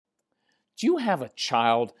Do you have a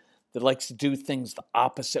child that likes to do things the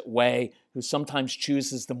opposite way, who sometimes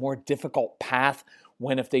chooses the more difficult path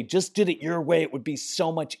when if they just did it your way, it would be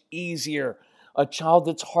so much easier? A child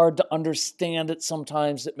that's hard to understand at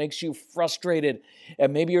sometimes, that makes you frustrated.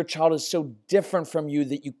 And maybe your child is so different from you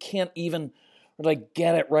that you can't even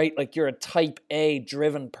get it right. Like you're a type A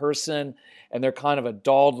driven person and they're kind of a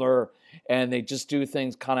dawdler and they just do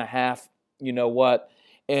things kind of half, you know what.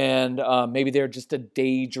 And maybe they're just a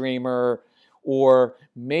daydreamer, or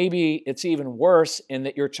maybe it's even worse in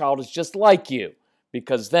that your child is just like you,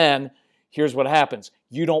 because then here's what happens.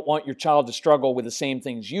 You don't want your child to struggle with the same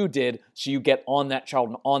things you did, so you get on that child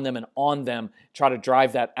and on them, try to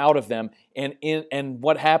drive that out of them. And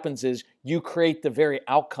what happens is you create the very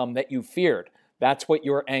outcome that you feared. That's what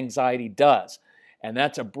your anxiety does. And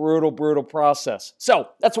that's a brutal, brutal process. So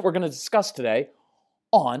that's what we're going to discuss today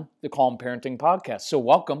on the Calm Parenting Podcast. So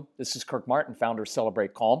welcome. This is Kirk Martin, founder of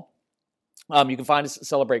Celebrate Calm. You can find us at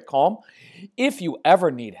Celebrate Calm. If you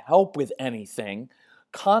ever need help with anything,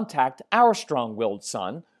 contact our strong-willed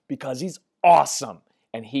son, because he's awesome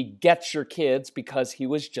and he gets your kids because he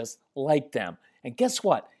was just like them. And guess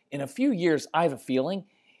what? In a few years, I have a feeling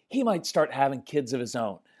he might start having kids of his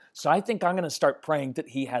own. So I think I'm going to start praying that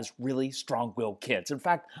he has really strong-willed kids. In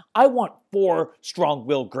fact, I want 4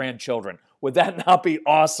 strong-willed grandchildren. Would that not be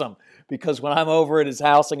awesome? Because when I'm over at his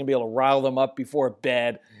house, I'm going to be able to rile them up before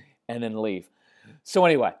bed and then leave. So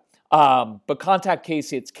anyway, but contact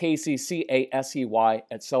Casey. It's Casey, Casey, at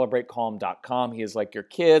celebratecalm.com. He is like your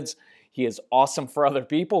kids. He is awesome for other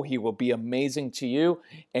people. He will be amazing to you.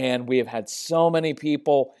 And we have had so many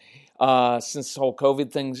people since this whole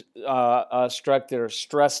COVID thing struck that are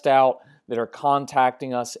stressed out, that are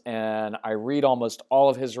contacting us. And I read almost all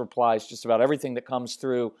of his replies, just about everything that comes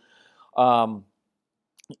through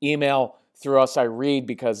email through us. I read,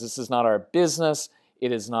 because this is not our business.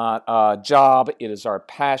 It is not a job. It is our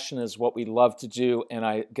passion, is what we love to do. And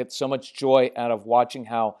I get so much joy out of watching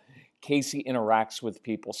how Casey interacts with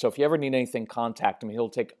people. So if you ever need anything, contact him. He'll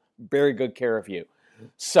take very good care of you.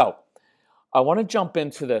 So I want to jump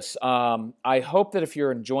into this. I hope that if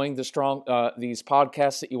you're enjoying these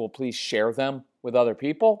podcasts, that you will please share them with other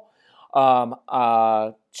people. 2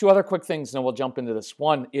 other quick things, and then we'll jump into this.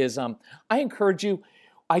 One is I encourage you.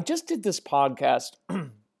 I just did this podcast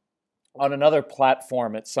on another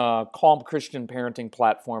platform. It's a Calm Christian Parenting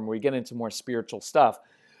platform where we get into more spiritual stuff.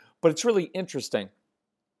 But it's really interesting.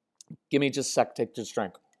 Give me just a sec, take this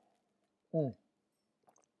drink.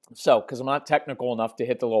 So, because I'm not technical enough to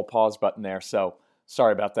hit the little pause button there, so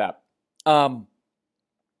sorry about that. And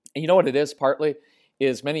you know what it is, partly,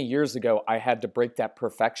 is many years ago, I had to break that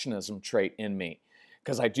perfectionism trait in me,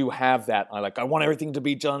 because I do have that. I want everything to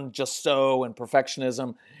be done just so, and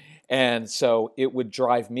perfectionism. And so it would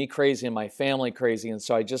drive me crazy and my family crazy. And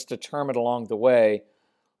so I just determined along the way,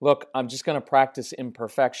 look, I'm just going to practice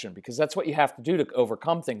imperfection, because that's what you have to do to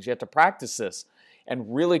overcome things. You have to practice this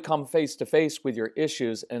and really come face to face with your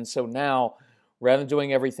issues. And so now, rather than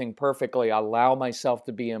doing everything perfectly, I allow myself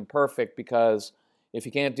to be imperfect, because if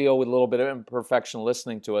you can't deal with a little bit of imperfection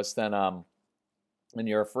listening to us, then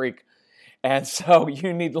you're a freak. And so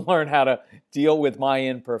you need to learn how to deal with my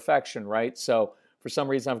imperfection, right? So for some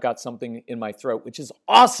reason, I've got something in my throat, which is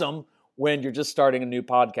awesome when you're just starting a new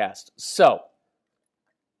podcast. So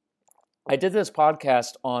I did this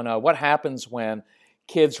podcast on what happens when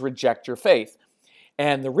kids reject your faith.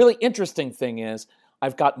 And the really interesting thing is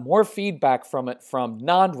I've got more feedback from it from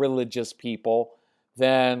non-religious people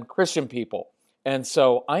than Christian people. And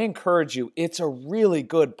so I encourage you, it's a really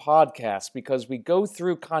good podcast, because we go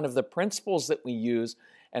through kind of the principles that we use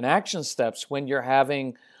and action steps when you're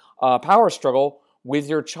having a power struggle with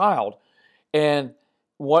your child. And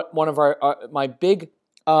what one of my big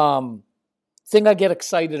thing I get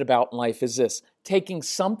excited about in life is this: taking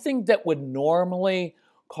something that would normally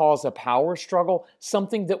cause a power struggle,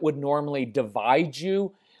 something that would normally divide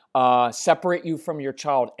you, separate you from your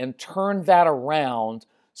child, and turn that around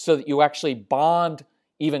so that you actually bond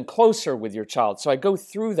even closer with your child. So I go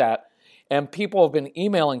through that, and people have been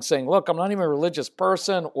emailing saying, look, I'm not even a religious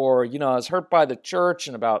person, or, I was hurt by the church,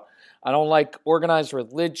 and I don't like organized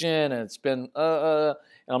religion, and it's been, and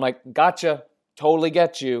I'm like, gotcha, totally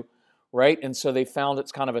get you, right? And so they found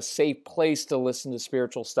it's kind of a safe place to listen to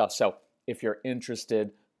spiritual stuff. So if you're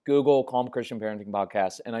interested, Google Calm Christian Parenting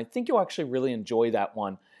Podcast, and I think you'll actually really enjoy that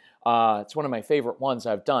one. It's one of my favorite ones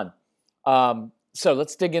I've done. So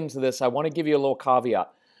let's dig into this. I want to give you a little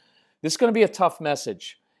caveat. This is going to be a tough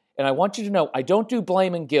message, and I want you to know I don't do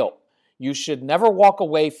blame and guilt. You should never walk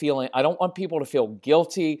away feeling, I don't want people to feel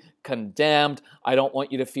guilty, condemned. I don't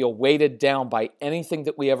want you to feel weighted down by anything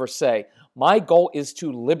that we ever say. My goal is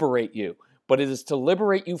to liberate you. but it is to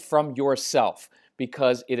liberate you from yourself,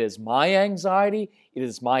 because it is my anxiety, it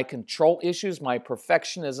is my control issues, my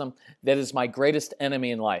perfectionism that is my greatest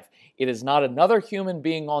enemy in life. It is not another human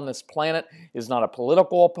being on this planet. It is not a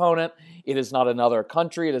political opponent. It is not another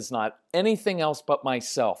country. It is not anything else but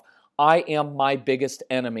myself. I am my biggest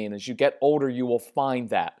enemy, and as you get older, you will find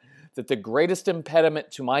that the greatest impediment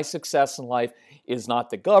to my success in life is not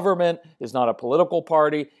the government, is not a political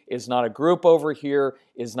party, is not a group over here,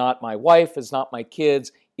 is not my wife, is not my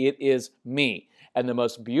kids. It is me. And the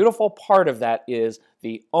most beautiful part of that is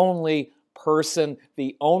the only person,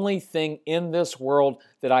 the only thing in this world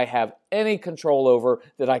that I have any control over,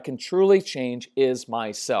 that I can truly change, is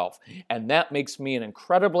myself. And that makes me an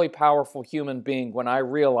incredibly powerful human being when I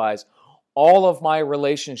realize all of my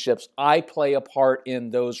relationships, I play a part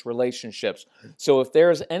in those relationships. So if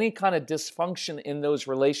there's any kind of dysfunction in those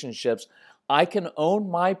relationships, I can own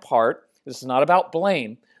my part. This is not about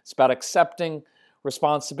blame. It's about accepting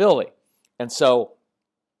responsibility. And so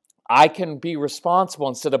I can be responsible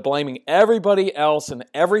instead of blaming everybody else and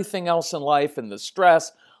everything else in life and the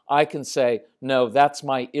stress. I can say, no, that's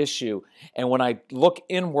my issue. And when I look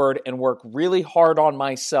inward and work really hard on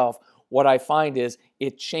myself, what I find is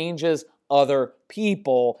it changes other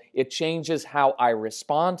people. It changes how I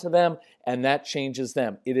respond to them, and that changes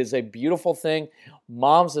them. It is a beautiful thing.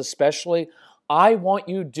 Moms especially, I want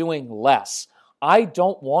you doing less. I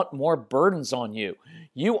don't want more burdens on you.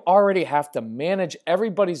 You already have to manage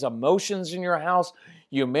everybody's emotions in your house.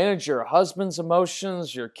 You manage your husband's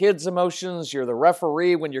emotions, your kids' emotions. You're the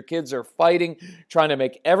referee when your kids are fighting, trying to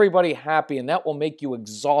make everybody happy, and that will make you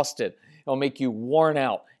exhausted. It'll make you worn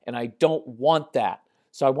out, and I don't want that.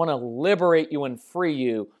 So I want to liberate you and free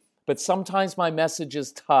you, but sometimes my message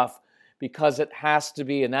is tough because it has to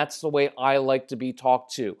be, and that's the way I like to be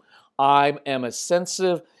talked to. I am a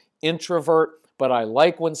sensitive introvert, but I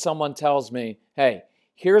like when someone tells me, hey,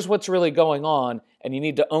 here's what's really going on, and you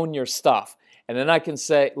need to own your stuff. And then I can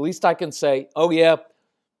say, at least I can say, oh yeah,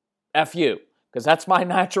 F you, because that's my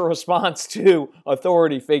natural response to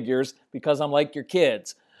authority figures, because I'm like your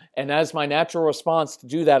kids. And that's my natural response to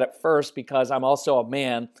do that at first, because I'm also a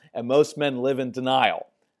man, and most men live in denial.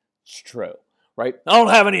 It's true, right? I don't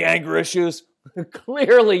have any anger issues.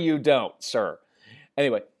 Clearly you don't, sir.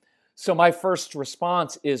 Anyway, so my first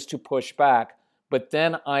response is to push back, but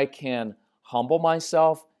then I can humble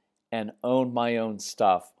myself and own my own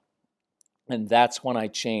stuff. And that's when I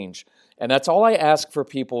change. And that's all I ask for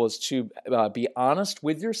people, is to be honest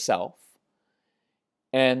with yourself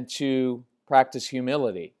and to practice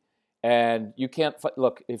humility. And you can't,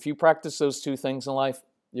 look, if you practice those two things in life,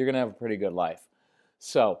 you're going to have a pretty good life.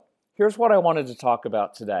 So here's what I wanted to talk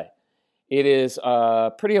about today. It is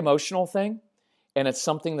a pretty emotional thing, and it's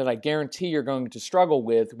something that I guarantee you're going to struggle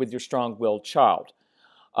with your strong-willed child.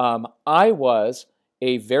 I was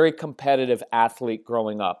a very competitive athlete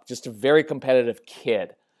growing up, just a very competitive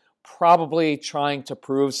kid, probably trying to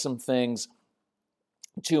prove some things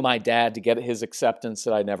to my dad to get his acceptance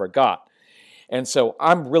that I never got. And so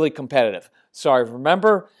I'm really competitive. So I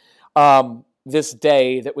remember this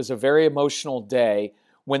day that was a very emotional day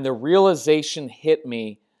when the realization hit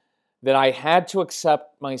me that I had to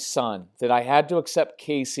accept my son, that I had to accept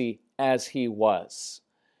Casey as he was.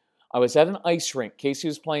 I was at an ice rink. Casey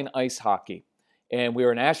was playing ice hockey, and we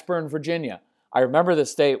were in Ashburn, Virginia. I remember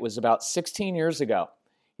this day. It was about 16 years ago.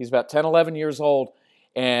 He's about 10, 11 years old,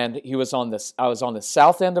 and I was on the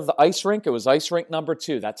south end of the ice rink. It was ice rink number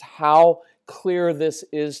 2. That's how clear this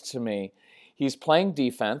is to me. He's playing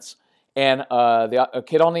defense, and a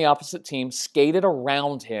kid on the opposite team skated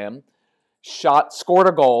around him, scored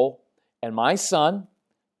a goal, and my son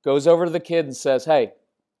goes over to the kid and says, hey,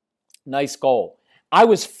 nice goal. I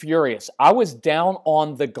was furious. I was down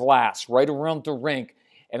on the glass right around the rink,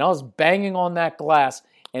 and I was banging on that glass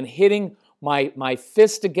and hitting my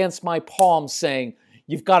fist against my palm saying,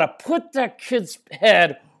 you've got to put that kid's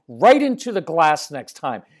head right into the glass next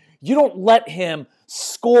time. You don't let him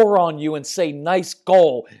score on you and say, nice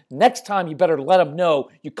goal. Next time you better let him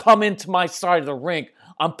know you come into my side of the rink,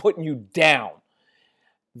 I'm putting you down.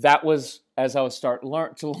 That was as I was starting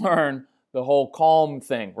to learn the whole calm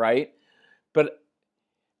thing, right? But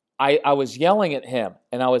I was yelling at him,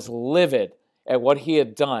 and I was livid at what he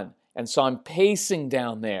had done. And so I'm pacing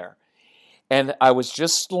down there. And I was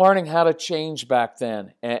just learning how to change back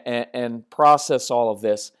then and process all of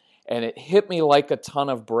this. And it hit me like a ton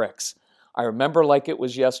of bricks. I remember like it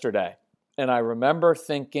was yesterday. And I remember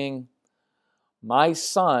thinking, my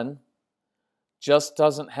son just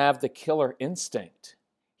doesn't have the killer instinct.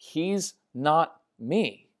 He's not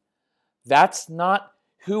me. That's not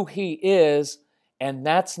who he is, and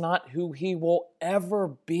that's not who he will ever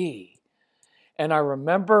be. And I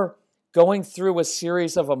remember going through a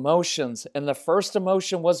series of emotions, and the first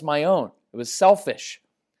emotion was my own. It was selfish.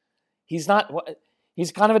 He's kind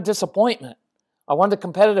of a disappointment. I wanted a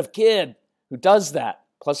competitive kid who does that.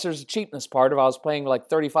 Plus, there's a cheapness part of I was paying like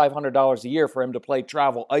 $3,500 a year for him to play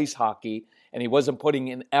travel ice hockey, and he wasn't putting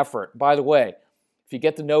in effort. By the way, if you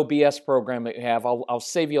get the No BS program that you have, I'll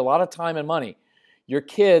save you a lot of time and money. Your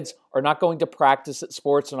kids are not going to practice at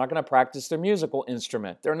sports. They're not going to practice their musical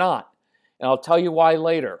instrument. They're not. And I'll tell you why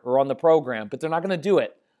later or on the program, but they're not going to do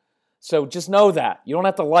it. So just know that. You don't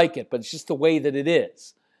have to like it, but it's just the way that it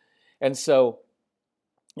is. And so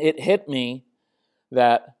it hit me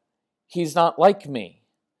that he's not like me.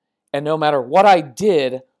 And no matter what I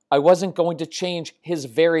did, I wasn't going to change his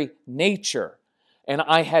very nature. And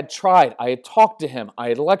I had tried. I had talked to him. I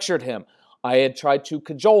had lectured him. I had tried to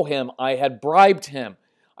cajole him. I had bribed him.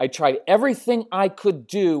 I tried everything I could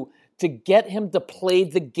do to get him to play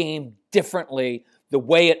the game differently, the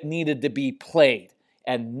way it needed to be played.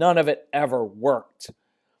 And none of it ever worked.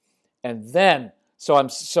 And then, so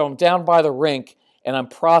I'm down by the rink, and I'm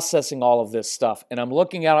processing all of this stuff. And I'm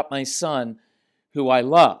looking out at my son, who I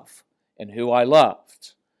love and who I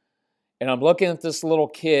loved. And I'm looking at this little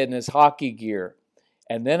kid in his hockey gear.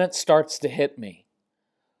 And then it starts to hit me.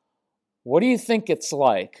 What do you think it's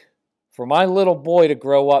like for my little boy to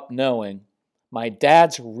grow up knowing my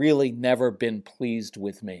dad's really never been pleased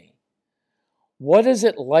with me? What is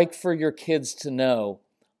it like for your kids to know,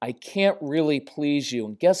 I can't really please you?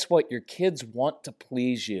 And guess what? Your kids want to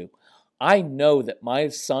please you. I know that my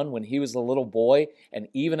son, when he was a little boy, and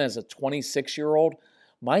even as a 26-year-old,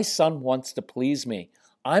 my son wants to please me.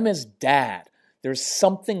 I'm his dad. There's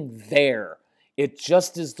something there. It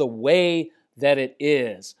just is the way that it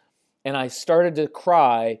is. And I started to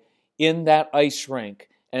cry in that ice rink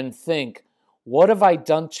and think, what have I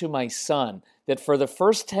done to my son that for the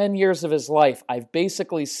first 10 years of his life, I've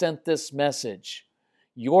basically sent this message: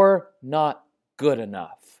 you're not good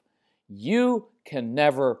enough. You can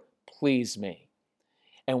never please me.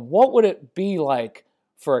 And what would it be like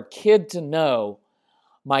for a kid to know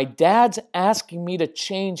my dad's asking me to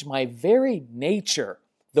change my very nature,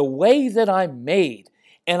 the way that I'm made,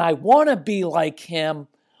 and I want to be like him,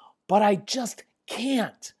 but I just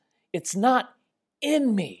can't. It's not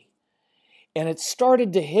in me. And it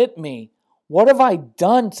started to hit me. What have I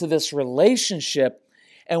done to this relationship?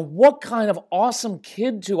 And what kind of awesome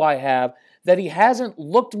kid do I have that he hasn't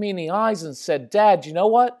looked me in the eyes and said, Dad, you know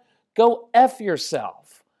what? Go F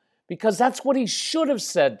yourself. Because that's what he should have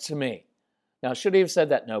said to me. Now, should he have said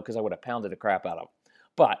that? No, because I would have pounded the crap out of him.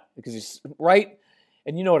 But, because he's right,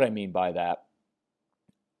 and you know what I mean by that.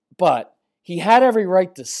 But he had every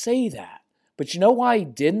right to say that. But you know why he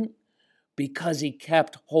didn't? Because he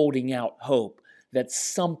kept holding out hope that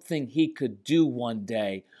something he could do one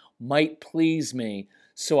day might please me.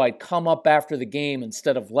 So I'd come up after the game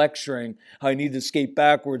instead of lecturing, I need to skate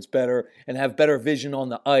backwards better and have better vision on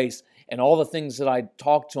the ice and all the things that I'd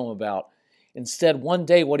talked to him about. Instead, one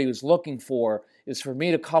day what he was looking for is for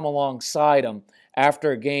me to come alongside him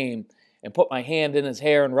after a game and put my hand in his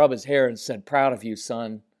hair and rub his hair and said, proud of you,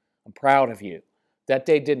 son. I'm proud of you. That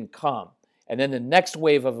day didn't come. And then the next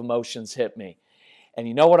wave of emotions hit me. And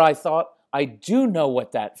you know what I thought? I do know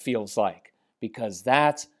what that feels like, because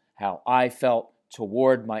that's how I felt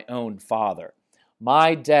toward my own father.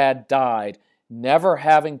 My dad died never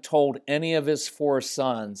having told any of his 4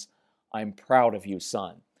 sons, I'm proud of you,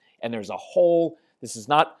 son. And there's a whole, this is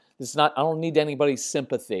not, I don't need anybody's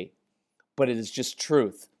sympathy, but it is just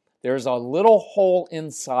truth. There's a little hole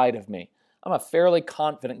inside of me. I'm a fairly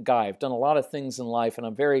confident guy. I've done a lot of things in life, and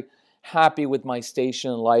I'm very happy with my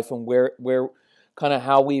station in life and where kind of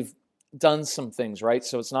how we've done some things, right?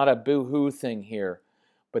 So it's not a boo-hoo thing here.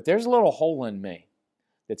 But there's a little hole in me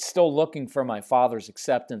that's still looking for my father's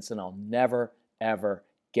acceptance, and I'll never, ever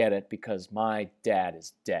get it because my dad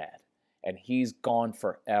is dead, and he's gone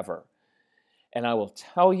forever. And I will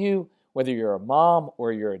tell you, whether you're a mom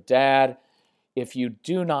or you're a dad, if you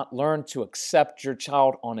do not learn to accept your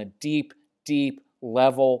child on a deep, deep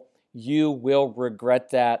level, you will regret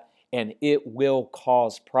that, and it will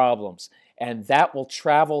cause problems. And that will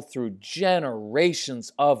travel through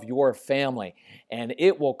generations of your family, and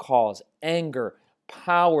it will cause anger,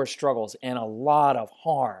 power struggles, and a lot of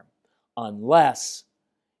harm unless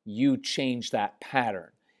you change that pattern.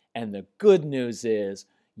 And the good news is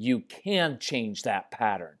you can change that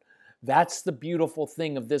pattern. That's the beautiful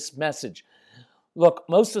thing of this message. Look,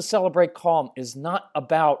 most of Celebrate Calm is not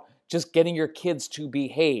about just getting your kids to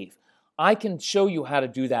behave. I can show you how to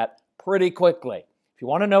do that pretty quickly. If you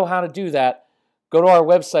want to know how to do that, go to our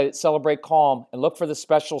website at Celebrate Calm and look for the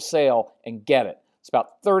special sale and get it. It's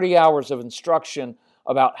about 30 hours of instruction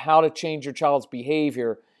about how to change your child's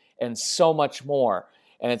behavior and so much more.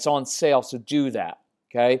 And it's on sale, so do that,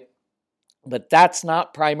 okay? But that's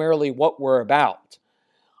not primarily what we're about.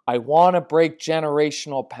 I want to break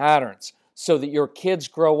generational patterns so that your kids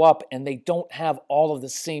grow up and they don't have all of the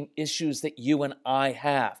same issues that you and I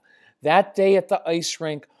have. That day at the ice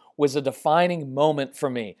rink was a defining moment for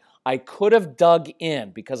me. I could have dug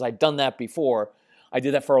in because I'd done that before. I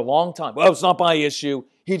did that for a long time. Well, it's not my issue.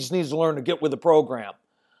 He just needs to learn to get with the program.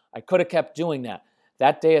 I could have kept doing that.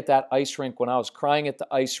 That day at that ice rink, when I was crying at the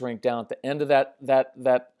ice rink down at the end of that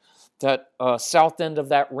south end of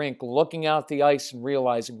that rink, looking out at the ice and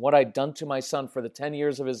realizing what I'd done to my son for the 10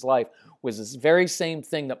 years of his life was this very same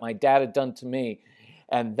thing that my dad had done to me.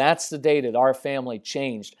 And that's the day that our family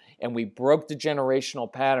changed and we broke the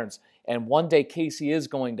generational patterns. And one day Casey is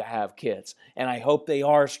going to have kids, and I hope they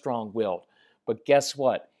are strong-willed. But guess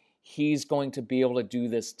what? He's going to be able to do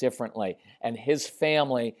this differently. And his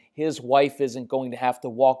family, his wife isn't going to have to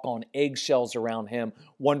walk on eggshells around him,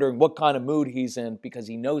 wondering what kind of mood he's in because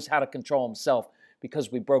he knows how to control himself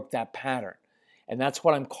because we broke that pattern. And that's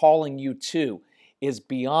what I'm calling you to, is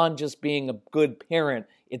beyond just being a good parent,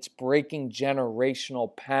 it's breaking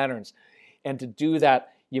generational patterns. And to do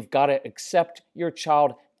that, you've got to accept your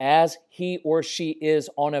child as he or she is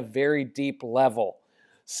on a very deep level.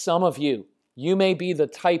 Some of you may be the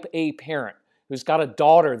type A parent who's got a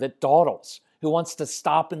daughter that dawdles, who wants to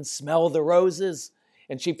stop and smell the roses,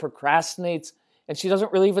 and she procrastinates, and she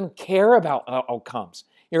doesn't really even care about outcomes.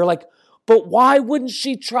 You're like, but why wouldn't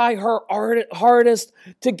she try her hardest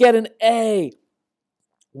to get an A?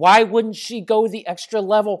 Why wouldn't she go the extra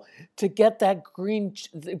level to get that green,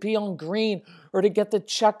 be on green, or to get the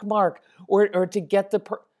check mark, or to get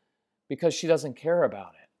because she doesn't care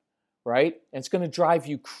about it, right? And it's going to drive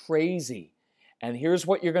you crazy. And here's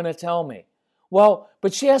what you're going to tell me. Well,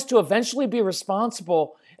 but she has to eventually be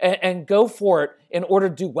responsible and go for it in order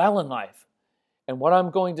to do well in life. And what I'm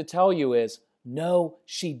going to tell you is, no,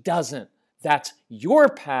 she doesn't. That's your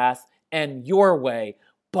path and your way,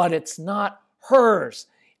 but it's not hers.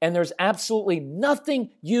 And there's absolutely nothing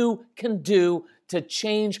you can do to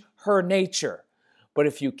change her nature. But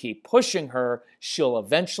if you keep pushing her, she'll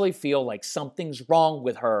eventually feel like something's wrong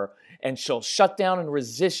with her, and she'll shut down and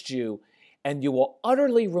resist you, and you will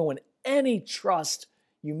utterly ruin any trust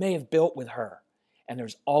you may have built with her. And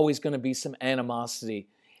there's always going to be some animosity,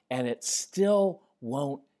 and it still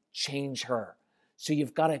won't change her. So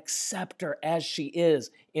you've got to accept her as she is,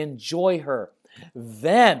 enjoy her.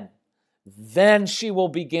 Then she will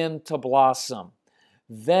begin to blossom.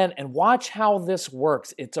 And watch how this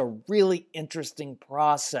works. It's a really interesting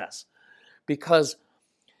process because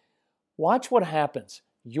watch what happens.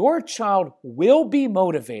 Your child will be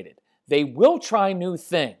motivated. They will try new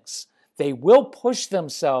things. They will push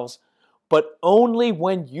themselves, but only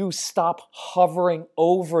when you stop hovering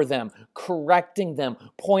over them, correcting them,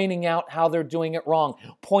 pointing out how they're doing it wrong,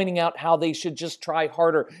 pointing out how they should just try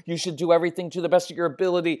harder. You should do everything to the best of your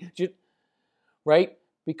ability, right?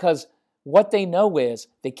 Because what they know is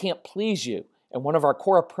they can't please you. And one of our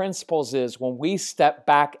core principles is when we step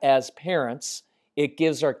back as parents, it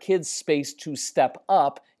gives our kids space to step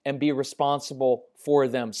up and be responsible for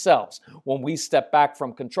themselves. When we step back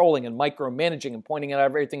from controlling and micromanaging and pointing out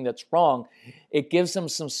everything that's wrong, it gives them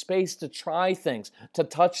some space to try things, to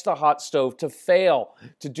touch the hot stove, to fail,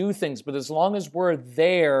 to do things. But as long as we're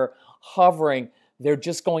there hovering, they're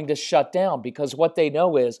just going to shut down because what they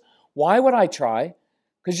know is, why would I try?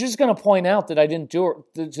 Because you're just going to point out that I didn't do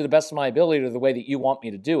it to the best of my ability or the way that you want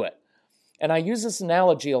me to do it. And I use this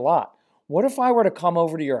analogy a lot. What if I were to come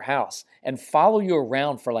over to your house and follow you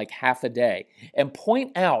around for like half a day and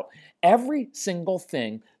point out every single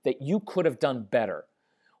thing that you could have done better?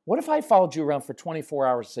 What if I followed you around for 24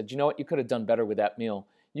 hours and said, you know what, you could have done better with that meal.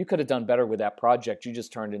 You could have done better with that project you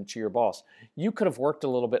just turned into your boss. You could have worked a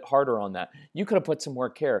little bit harder on that. You could have put some more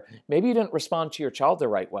care. Maybe you didn't respond to your child the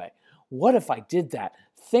right way. What if I did that?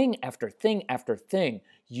 Thing after thing after thing,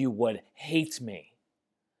 you would hate me.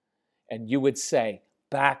 And you would say,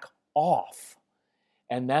 back off.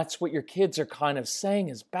 And that's what your kids are kind of saying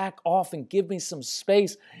is back off and give me some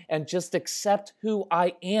space and just accept who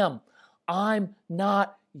I am. I'm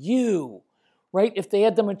not you, right? If they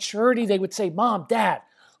had the maturity, they would say, Mom, Dad,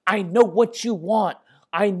 I know what you want.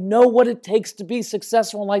 I know what it takes to be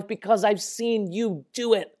successful in life because I've seen you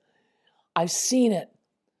do it. I've seen it.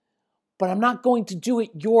 But I'm not going to do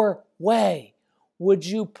it your way. Would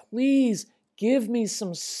you please give me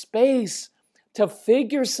some space to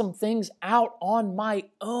figure some things out on my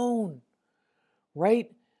own, right?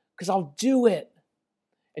 Because I'll do it.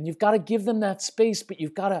 And you've got to give them that space, but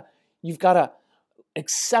you've got to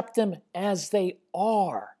Accept them as they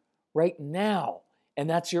are right now. And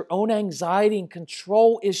that's your own anxiety and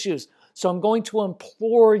control issues. So I'm going to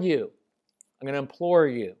implore you.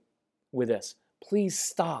 With this. Please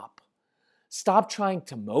stop. Stop trying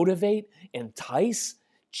to motivate, entice,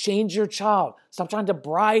 change your child. Stop trying to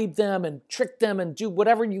bribe them and trick them and do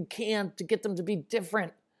whatever you can to get them to be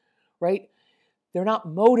different, right? They're not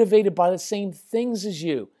motivated by the same things as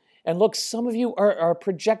you. And look, some of you are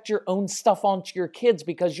project your own stuff onto your kids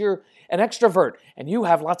because you're an extrovert and you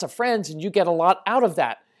have lots of friends and you get a lot out of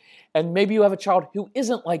that. And maybe you have a child who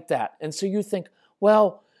isn't like that. And so you think,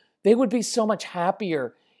 well, they would be so much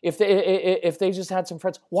happier if they just had some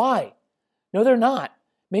friends. Why? No, they're not.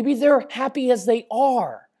 Maybe they're happy as they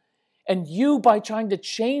are. And you, by trying to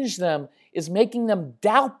change them, is making them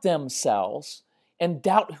doubt themselves and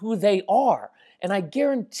doubt who they are. And I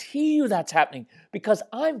guarantee you that's happening because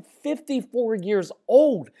I'm 54 years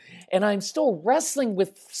old and I'm still wrestling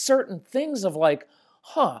with certain things of like,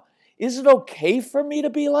 is it okay for me to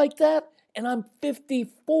be like that? And I'm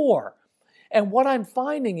 54. And what I'm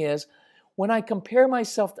finding is when I compare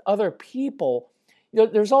myself to other people,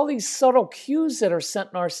 there's all these subtle cues that are sent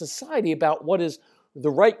in our society about what is the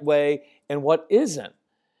right way and what isn't.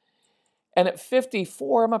 And at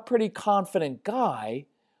 54, I'm a pretty confident guy,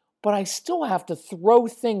 but I still have to throw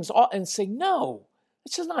things off and say, no,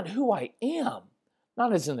 this is not who I am.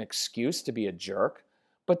 Not as an excuse to be a jerk,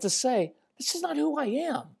 but to say, this is not who I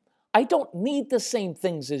am. I don't need the same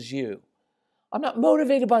things as you. I'm not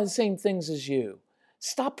motivated by the same things as you.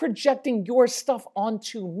 Stop projecting your stuff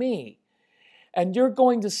onto me. And you're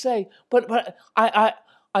going to say, but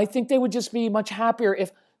I think they would just be much happier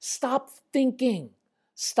if, stop thinking.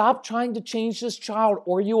 Stop trying to change this child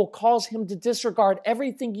or you will cause him to disregard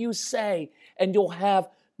everything you say and you'll have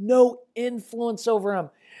no influence over him.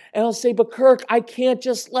 And he'll say, but Kirk, I can't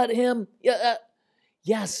just let him.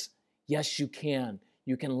 Yes, you can.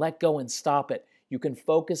 You can let go and stop it. You can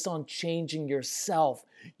focus on changing yourself.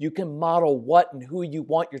 You can model what and who you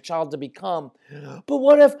want your child to become. But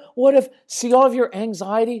what if, see all of your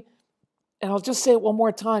anxiety? And I'll just say it one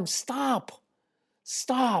more time. Stop.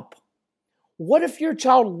 What if your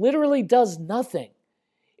child literally does nothing?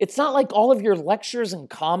 It's not like all of your lectures and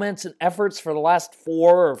comments and efforts for the last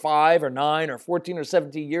 4 or 5 or 9 or 14 or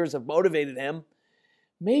 17 years have motivated him.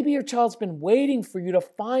 Maybe your child's been waiting for you to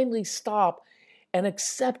finally stop and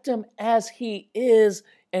accept him as he is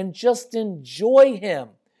and just enjoy him.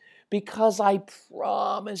 Because I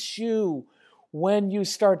promise you, when you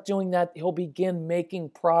start doing that, he'll begin making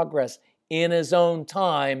progress in his own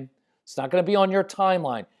time. It's not going to be on your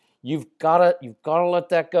timeline. You've got to let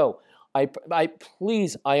that go. I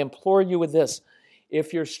implore you with this.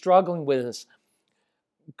 If you're struggling with this,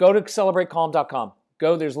 go to CelebrateCalm.com.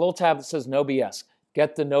 There's a little tab that says No BS.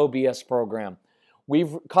 Get the No BS program.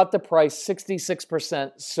 We've cut the price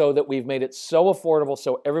 66% so that we've made it so affordable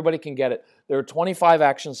so everybody can get it. There are 25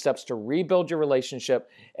 action steps to rebuild your relationship.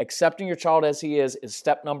 Accepting your child as he is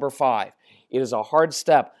step number 5. It is a hard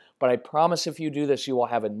step, but I promise if you do this, you will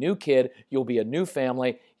have a new kid. You'll be a new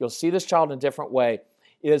family. You'll see this child in a different way.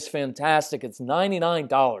 It is fantastic. It's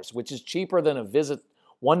 $99, which is cheaper than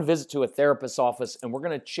one visit to a therapist's office, and we're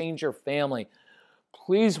going to change your family.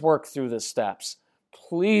 Please work through the steps.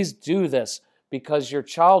 Please do this because your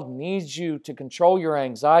child needs you to control your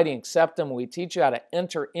anxiety and accept them. We teach you how to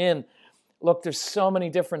enter in. Look, there's so many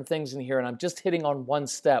different things in here, and I'm just hitting on one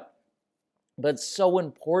step. But it's so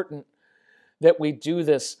important that we do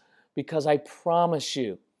this because I promise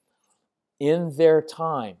you, in their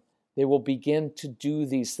time, they will begin to do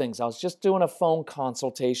these things. I was just doing a phone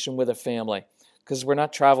consultation with a family because we're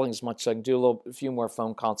not traveling as much, so I can do a few more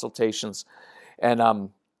phone consultations. And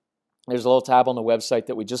there's a little tab on the website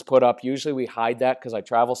that we just put up. Usually we hide that because I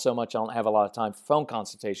travel so much, I don't have a lot of time for phone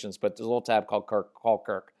consultations, but there's a little tab called Call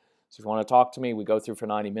Kirk. So if you want to talk to me, we go through for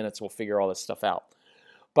 90 minutes, we'll figure all this stuff out.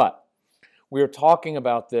 But we were talking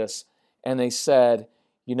about this, and they said,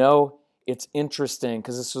 it's interesting,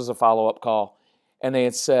 because this was a follow-up call, and they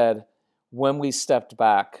had said, when we stepped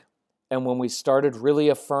back and when we started really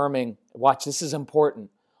affirming, watch, this is important,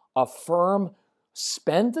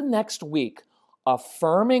 spend the next week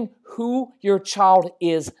affirming who your child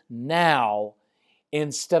is now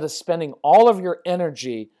instead of spending all of your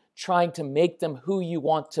energy trying to make them who you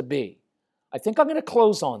want to be. I think I'm going to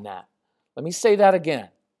close on that. Let me say that again.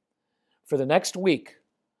 For the next week,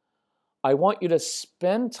 I want you to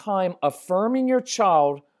spend time affirming your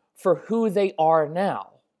child for who they are now.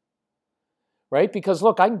 Right? Because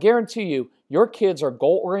look, I can guarantee you, your kids are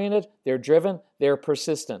goal-oriented, they're driven, they're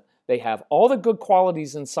persistent. They have all the good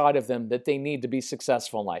qualities inside of them that they need to be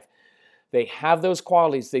successful in life. They have those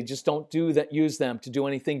qualities. They just don't use them to do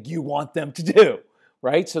anything you want them to do,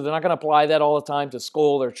 right? So they're not going to apply that all the time to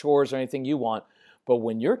school or chores or anything you want. But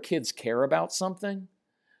when your kids care about something,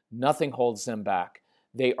 nothing holds them back.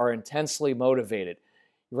 They are intensely motivated,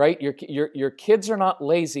 right? Your kids are not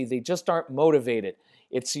lazy. They just aren't motivated.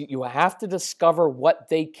 You have to discover what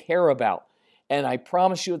they care about. And I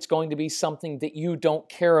promise you it's going to be something that you don't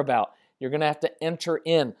care about. You're going to have to enter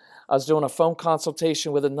in. I was doing a phone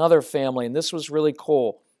consultation with another family, and this was really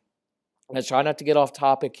cool. I try not to get off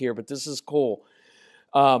topic here, but this is cool.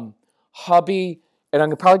 Hubby, and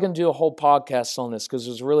I'm probably going to do a whole podcast on this because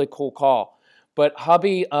it was a really cool call. But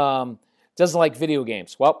hubby doesn't like video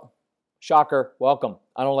games. Well, shocker, welcome.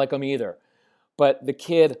 I don't like them either. But the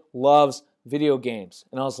kid loves video games.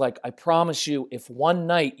 And I was like, I promise you, if one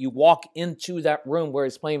night you walk into that room where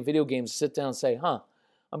he's playing video games, sit down and say,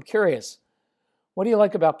 I'm curious, what do you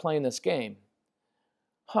like about playing this game?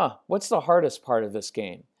 What's the hardest part of this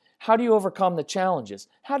game? How do you overcome the challenges?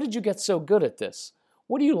 How did you get so good at this?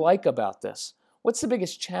 What do you like about this? What's the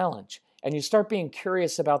biggest challenge? And you start being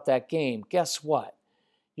curious about that game, guess what?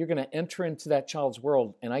 You're going to enter into that child's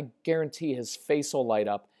world, and I guarantee his face will light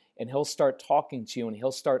up, and he'll start talking to you, and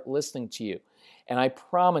he'll start listening to you. And I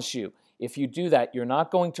promise you, if you do that, you're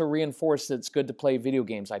not going to reinforce that it's good to play video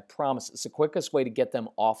games. I promise. It's the quickest way to get them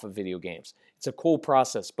off of video games. It's a cool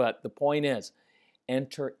process, but the point is,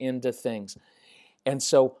 enter into things. And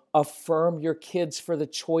so affirm your kids for the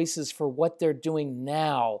choices for what they're doing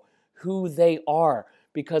now, who they are.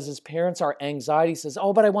 Because as parents, our anxiety says,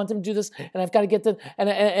 but I want them to do this, and I've got to get them, and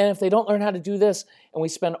if they don't learn how to do this, and we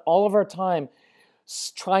spend all of our time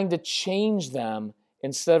trying to change them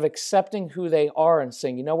instead of accepting who they are and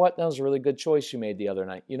saying, you know what, that was a really good choice you made the other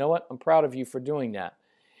night. You know what, I'm proud of you for doing that.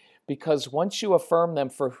 Because once you affirm them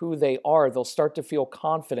for who they are, they'll start to feel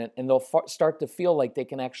confident, and they'll start to feel like they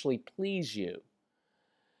can actually please you.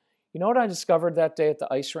 You know what I discovered that day at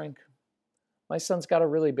the ice rink? My son's got a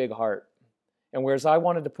really big heart. And whereas I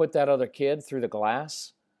wanted to put that other kid through the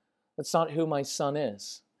glass, that's not who my son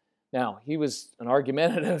is. Now, he was an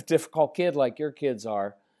argumentative, difficult kid like your kids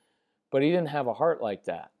are, but he didn't have a heart like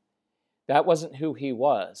that. That wasn't who he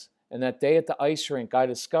was. And that day at the ice rink, I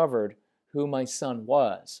discovered who my son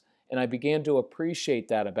was. And I began to appreciate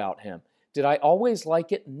that about him. Did I always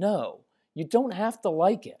like it? No. You don't have to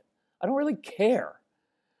like it. I don't really care.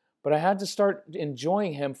 But I had to start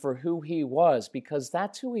enjoying him for who he was, because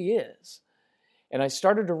that's who he is. And I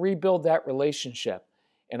started to rebuild that relationship.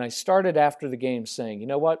 And I started after the game saying, you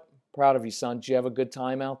know what? Proud of you, son. Did you have a good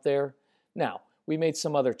time out there? Now, we made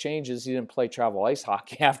some other changes. He didn't play travel ice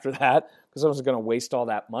hockey after that because I wasn't going to waste all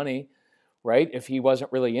that money, right? If he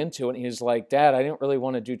wasn't really into it. And he was like, Dad, I didn't really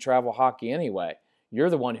want to do travel hockey anyway. You're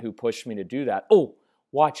the one who pushed me to do that. Oh,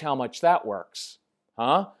 watch how much that works.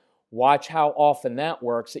 Watch how often that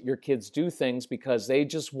works, that your kids do things because they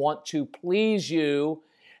just want to please you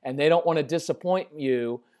and they don't want to disappoint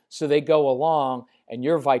you, so they go along and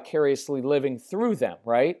you're vicariously living through them,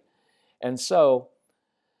 right? And so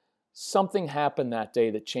something happened that day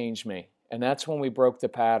that changed me, and that's when we broke the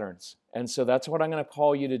patterns. And so that's what I'm going to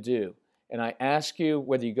call you to do. And I ask you,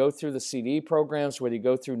 whether you go through the CD programs, whether you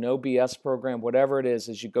go through No BS program, whatever it is,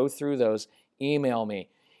 as you go through those, email me.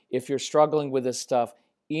 If you're struggling with this stuff,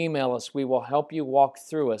 email us. We will help you walk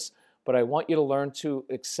through us. But I want you to learn to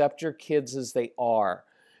accept your kids as they are,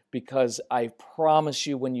 because I promise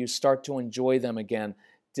you, when you start to enjoy them again,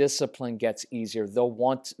 discipline gets easier.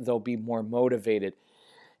 They'll be more motivated.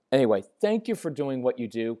 Anyway, thank you for doing what you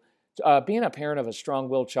do. Being a parent of a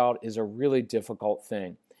strong-willed child is a really difficult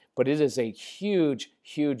thing, but it is a huge,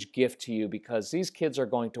 huge gift to you, because these kids are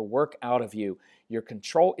going to work out of you your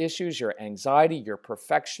control issues, your anxiety, your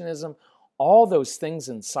perfectionism, all those things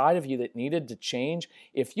inside of you that needed to change.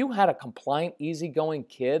 If you had a compliant, easygoing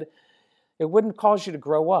kid, it wouldn't cause you to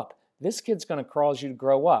grow up. This kid's going to cause you to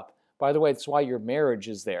grow up. By the way, that's why your marriage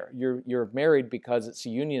is there. You're married because it's a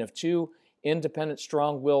union of two independent,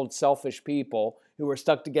 strong-willed, selfish people who are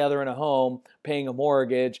stuck together in a home, paying a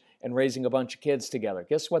mortgage, and raising a bunch of kids together.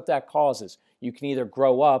 Guess what that causes? You can either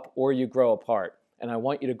grow up or you grow apart. And I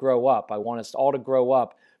want you to grow up. I want us all to grow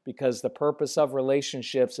up, because the purpose of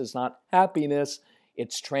relationships is not happiness,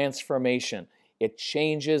 it's transformation. It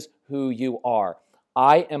changes who you are.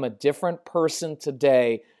 I am a different person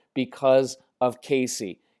today because of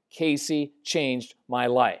Casey. Casey changed my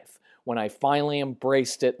life. When I finally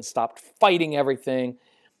embraced it and stopped fighting everything,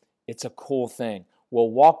 it's a cool thing. We'll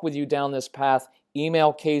walk with you down this path.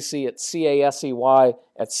 Email Casey at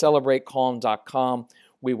casey@celebratecalm.com.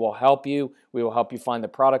 We will help you. We will help you find the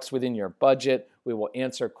products within your budget. We will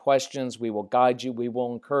answer questions. We will guide you. We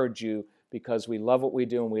will encourage you, because we love what we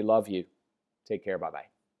do and we love you. Take care. Bye-bye.